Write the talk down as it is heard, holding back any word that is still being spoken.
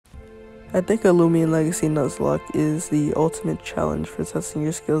I think a Loomain Legacy Nuzlocke is the ultimate challenge for testing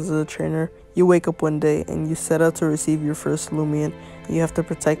your skills as a trainer. You wake up one day and you set out to receive your first Loomain, and you have to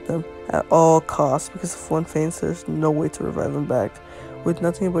protect them at all costs because if one faints, there's no way to revive them back. With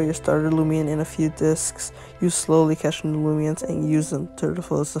nothing but your starter Loomain and a few discs, you slowly catch new Loomians and use them to their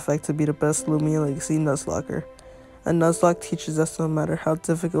fullest effect to be the best Loomain Legacy Nuzlocker. A Nuzlocke teaches us no matter how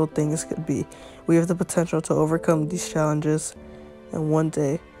difficult things could be, we have the potential to overcome these challenges, and one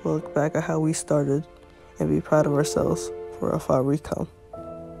day we'll look back at how we started and be proud of ourselves for how far we come.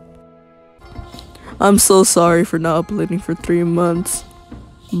 I'm so sorry for not uploading for 3 months,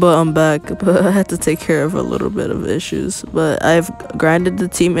 but I'm back. But I had to take care of a little bit of issues. But I've grinded the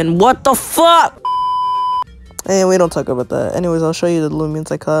team, and what the fuck? And we don't talk about that. Anyways, I'll show you the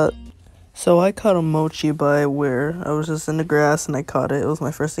Loomians I caught. So I caught a mochi by where I was just in the grass and I caught it. It was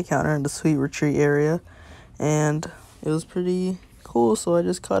my first encounter in the sweet retreat area, and it was pretty cool, so I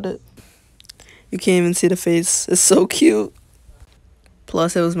just caught it. You can't even see the face. It's so cute.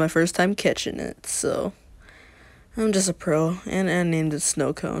 Plus, it was my first time catching it, so I'm just a pro, and I named it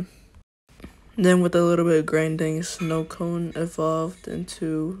Snow Cone. Then with a little bit of grinding, Snow Cone evolved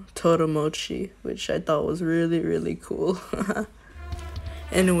into Totomochi, which I thought was really, really cool.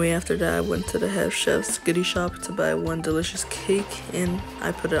 Anyway, after that, I went to the head chef's goodie shop to buy one delicious cake, and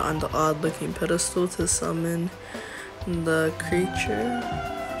I put it on the odd-looking pedestal to summon the creature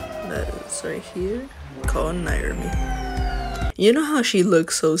that is right here, called Nairmi. You know how she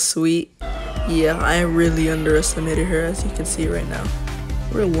looks so sweet? Yeah, I really underestimated her, as you can see right now.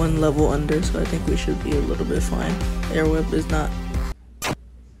 We're 1 level under, so I think we should be a little bit fine. Airweb is not.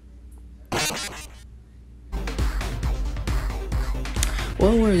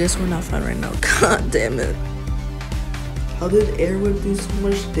 Well, I guess we're not fine right now. God damn it. How did Airweb do so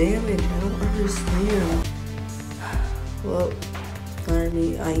much damage? I don't understand. Well,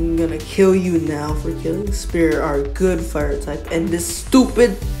 Nairmi, I'm gonna kill you now for killing Spirit, our good fire type, and this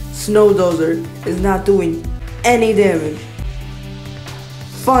stupid Snow Dozer is not doing any damage.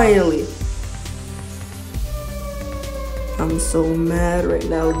 Finally. I'm so mad right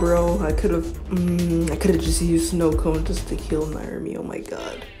now, bro. I could have just used Snow Cone just to kill Nairmi. Oh my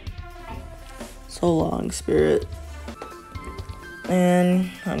god. So long, Spirit. And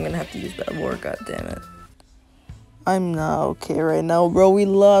I'm gonna have to use Bad War, god damn it. I'm not okay right now, bro. We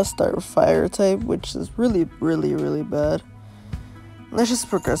lost our fire type, which is really, really, really bad. Let's just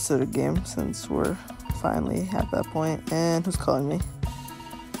progress to the game since we're finally at that point. And who's calling me?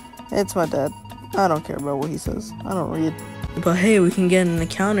 It's my dad. I don't care about what he says. I don't read. But hey, we can get an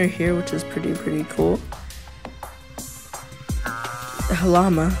encounter here, which is pretty cool. A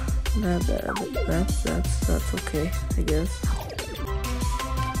llama. That's okay, I guess.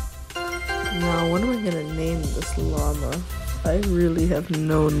 Now, what am I gonna name this llama? I really have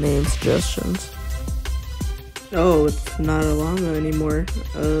no name suggestions. Oh, it's not a llama anymore.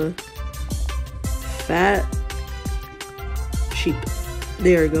 Fat sheep.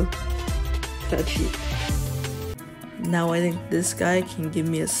 There we go. Fat sheep. Now I think this guy can give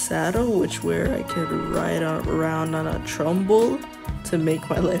me a saddle, where I could ride around on a trumbull to make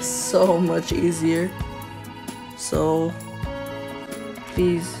my life so much easier. So,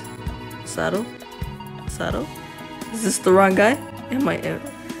 please, saddle. Is this the wrong guy?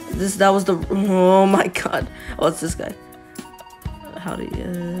 That was the, oh my god. Oh, it's this guy. How do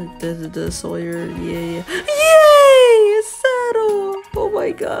you, the Sawyer, yeah. Yay, a saddle. Oh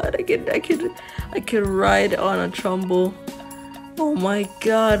my god, I could ride on a trumbull. Oh my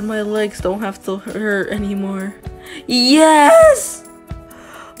god, my legs don't have to hurt anymore. Yes!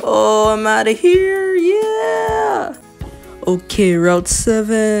 Oh, I'm out of here, yeah! Okay, Route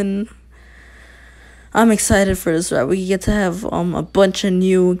 7. I'm excited for this route. We get to have a bunch of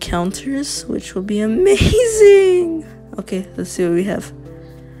new encounters, which will be amazing. Okay, let's see what we have.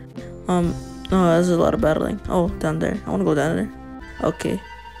 Oh, there's a lot of battling. Oh, down there. I want to go down there. Okay.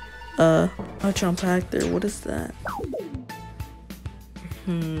 I'll jump back there. What is that?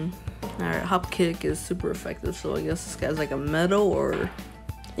 Alright, hop kick is super effective, so I guess this guy's like a metal or...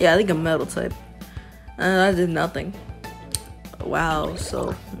 Yeah, I think a metal type. And I did nothing. Wow,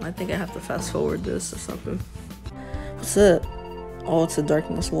 so I think I have to fast forward this or something. What's it? Oh, it's a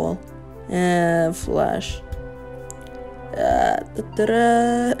darkness wall. And flash.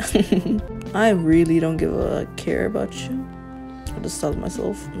 I really don't give a care about you. I just told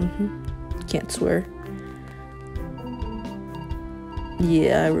myself. Can't swear.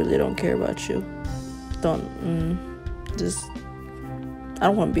 Yeah, I really don't care about you. Just, I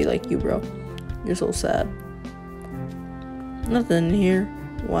don't want to be like you, bro. You're so sad. Nothing in here.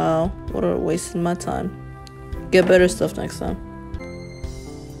 Wow, what a waste of my time. Get better stuff next time.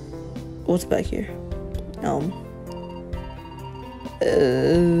 What's back here?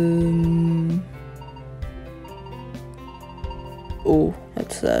 Oh,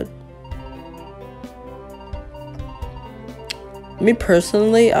 that's sad. Me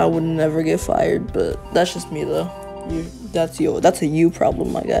personally, I would never get fired, but that's just me though. That's a you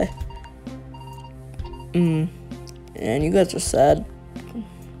problem, my guy. And you guys are sad.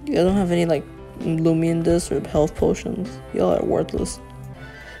 You guys don't have any like Loomain discs or health potions. Y'all are worthless.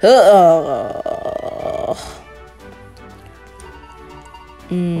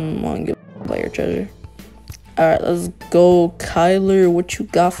 Wanna get player treasure. Alright, let's go. Kyler, what you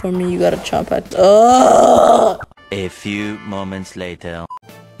got for me? You got a chomp at A few moments later.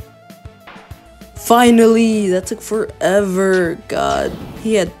 Finally! That took forever. God.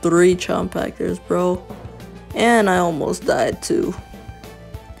 He had 3 chomp actors, bro. And I almost died too.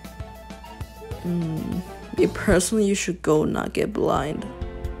 Me personally, you should go not get blind.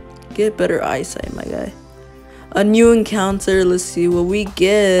 Get better eyesight, my guy. A new encounter. Let's see what we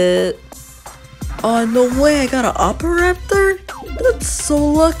get. Oh, no way. I got an Operaptor? That's so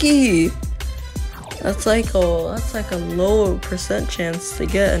lucky. That's like a low % chance to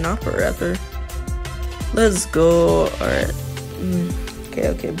get an Operaptor. Let's go. Alright.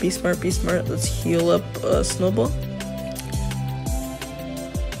 Okay. Be smart. Let's heal up Snowball.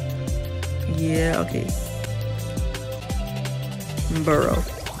 Yeah, okay. Burrow.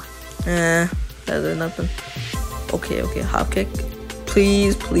 That did nothing. Okay, hop kick.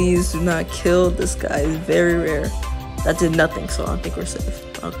 Please do not kill this guy. It's very rare. That did nothing, so I don't think we're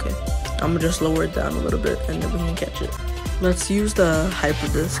safe. Okay. I'm gonna just lower it down a little bit and then we can catch it. Let's use the hyper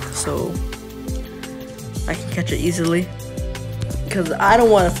disc so I can catch it easily. Because I don't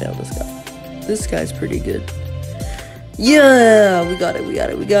want to fail this guy. This guy's pretty good. Yeah, we got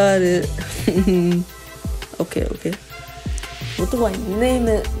it. Okay. What do I name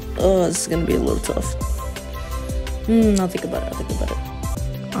it? Oh, this is gonna be a little tough. I'll think about it.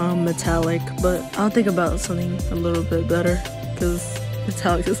 Metallic, but I'll think about something a little bit better because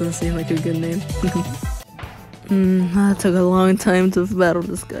Metallic doesn't seem like a good name. That took a long time to battle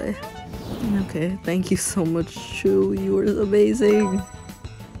this guy. Okay, thank you so much, Chu. You were amazing.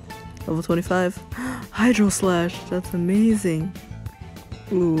 Level 25. Hydro Slash. That's amazing.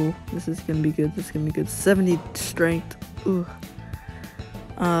 Ooh, this is gonna be good. 70 strength. Ooh.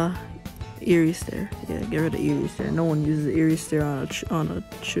 Eerie Stare. Yeah, get rid of Eerie Stare. No one uses Eerie Stare on a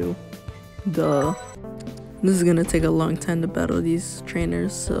Chew. Duh. This is gonna take a long time to battle these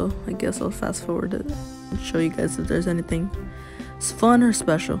trainers, so I guess I'll fast forward it and show you guys if there's anything fun or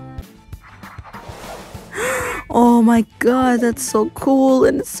special. Oh my god, that's so cool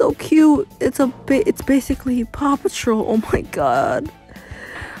and it's so cute. It's basically Paw Patrol. Oh my god.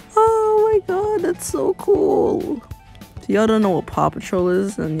 Oh my god, that's so cool. So y'all don't know what Paw Patrol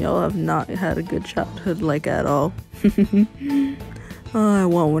is, and y'all have not had a good childhood like at all. Oh, I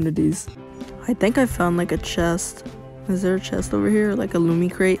want one of these. I think I found like a chest. Is there a chest over here? Like a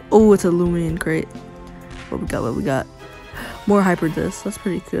Loomain crate? Oh, it's a Loomain crate. What we got? More hyper discs. That's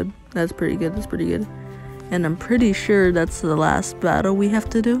pretty good. That's pretty good. And I'm pretty sure that's the last battle we have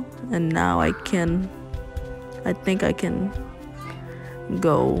to do. And now I think I can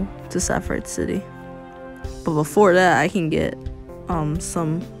go to Sapphire City. But before that, I can get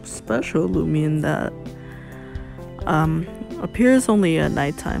some special Loomain that appears only at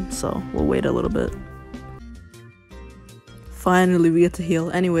nighttime, so we'll wait a little bit. Finally, we get to heal.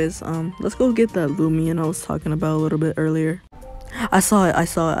 Anyways, let's go get that Loomain I was talking about a little bit earlier. I saw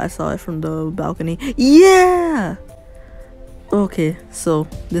it from the balcony. Yeah! Okay, so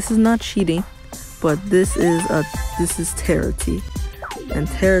this is not cheating, but this is Territy. And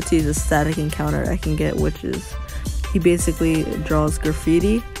Territy is a static encounter I can get, which is he basically draws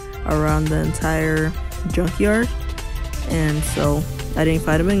graffiti around the entire junkyard. And so I didn't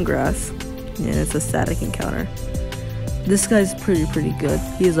fight him in grass, and it's a static encounter. This guy's pretty good.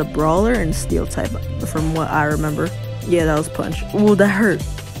 He is a brawler and steel type from what I remember. Yeah, that was punch. Ooh, that hurt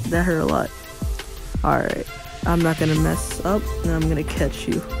a lot. Alright, I'm not gonna mess up and I'm gonna catch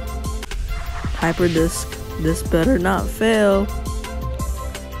you. Hyper disc. This better not fail.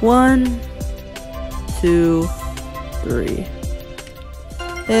 1, 2, 3.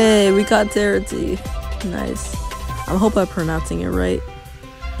 Hey, we got Territy. Nice. I hope I'm pronouncing it right.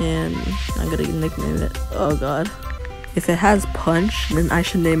 And I'm gonna nickname it. Oh god. If it has punch, then I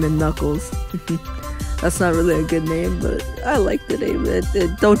should name it Knuckles. That's not really a good name, but I like the name.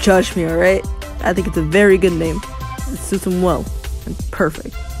 Don't judge me, alright? I think it's a very good name. It suits him well. And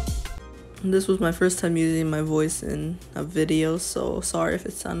perfect. This was my first time using my voice in a video, so sorry if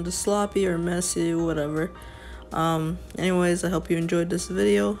it sounded sloppy or messy or whatever. Anyways, I hope you enjoyed this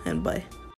video, and bye.